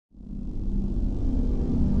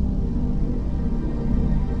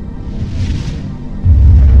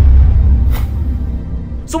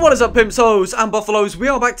So what is up, pimps, hoes and buffaloes? We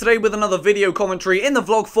are back today with another video commentary in the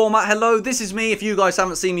vlog format. Hello, this is me if you guys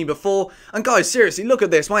haven't seen me before. And guys, seriously, look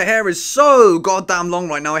at this. My hair is so goddamn long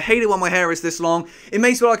right now. I hate it when my hair is this long. It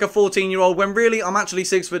makes me like a 14-year-old when really I'm actually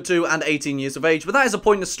 6'2" and 18 years of age. But that is a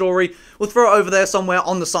pointless story. We'll throw it over there somewhere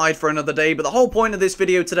on the side for another day. But the whole point of this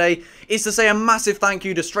video today is to say a massive thank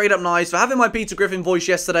you to Straight Up Knives for having my Peter Griffin voice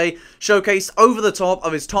yesterday showcased over the top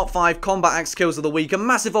of his top 5 combat axe kills of the week. A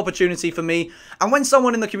massive opportunity for me. And when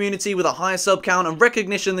someone in the community with a higher sub count and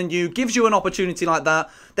recognition than you gives you an opportunity like that,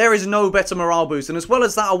 there is no better morale boost. And as well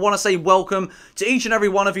as that, I want to say welcome to each and every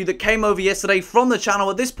one of you that came over yesterday from the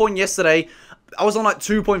channel. At this point yesterday, I was on like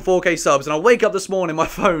 2.4k subs, and I wake up this morning, my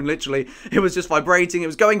phone, literally, it was just vibrating. It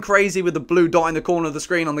was going crazy with the blue dot in the corner of the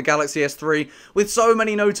screen on the Galaxy S3, with so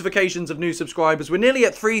many notifications of new subscribers. We're nearly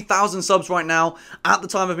at 3,000 subs right now at the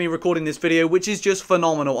time of me recording this video, which is just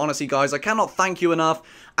phenomenal. Honestly, guys, I cannot thank you enough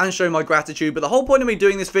and show my gratitude. But the whole point of me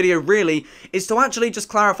doing this video really is to actually just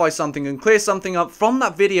clarify something and clear something up from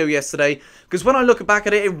that video yesterday, because when I look back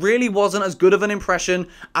at it, it really wasn't as good of an impression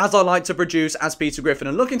as I like to produce as Peter Griffin.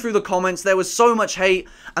 And looking through the comments, there was so much hate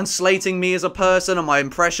and slating me as a person and my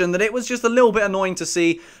impression that it was just a little bit annoying to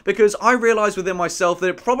see, because I realized within myself that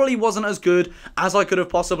it probably wasn't as good as I could have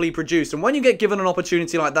possibly produced. And when you get given an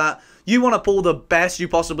opportunity like that, you want to pull the best you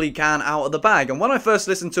possibly can out of the bag. And when I first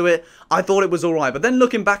listened to it, I thought it was alright. But then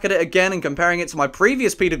looking back at it again and comparing it to my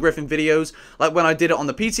previous Peter Griffin videos, like when I did it on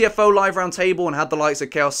the PTFO live roundtable and had the likes of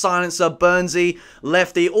Chaos Silencer, Burnsy,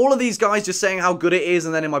 Lefty, all of these guys just saying how good it is.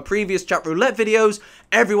 And then in my previous chat roulette videos,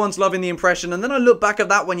 everyone's loving the impression. And then I look back at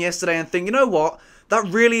that one yesterday and think, you know what? That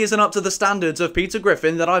really isn't up to the standards of Peter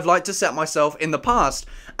Griffin that I've liked to set myself in the past.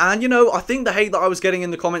 And, you know, I think the hate that I was getting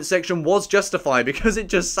in the comment section was justified, because it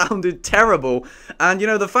just sounded terrible. And, you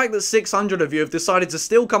know, the fact that 600 of you have decided to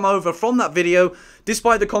still come over from that video,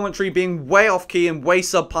 despite the commentary being way off key and way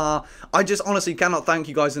subpar, I just honestly cannot thank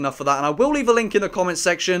you guys enough for that. And I will leave a link in the comment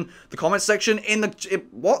section. The comment section in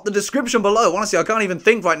the description below. Honestly, I can't even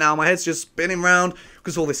think right now. My head's just spinning round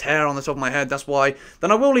because all this hair on the top of my head, that's why.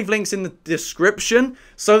 Then I will leave links in the description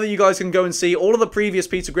so that you guys can go and see all of the previous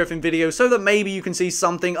Peter Griffin videos, so that maybe you can see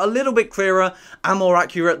something a little bit clearer and more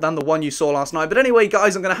accurate than the one you saw last night. But anyway,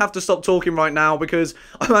 guys, I'm going to have to stop talking right now because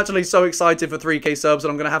I'm actually so excited for 3k subs,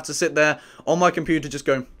 and I'm going to have to sit there on my computer just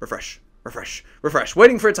going refresh, refresh, refresh,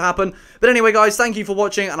 waiting for it to happen. But anyway, guys, thank you for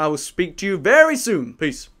watching, and I will speak to you very soon.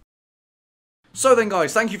 Peace. So then,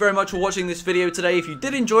 guys, thank you very much for watching this video today. If you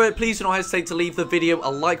did enjoy it, please do not hesitate to leave the video a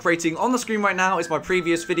like rating. On the screen right now is my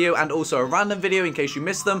previous video and also a random video in case you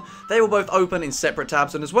missed them. They will both open in separate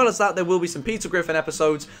tabs, and as well as that, there will be some Peter Griffin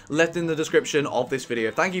episodes left in the description of this video.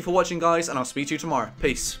 Thank you for watching, guys, and I'll speak to you tomorrow.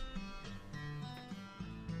 Peace.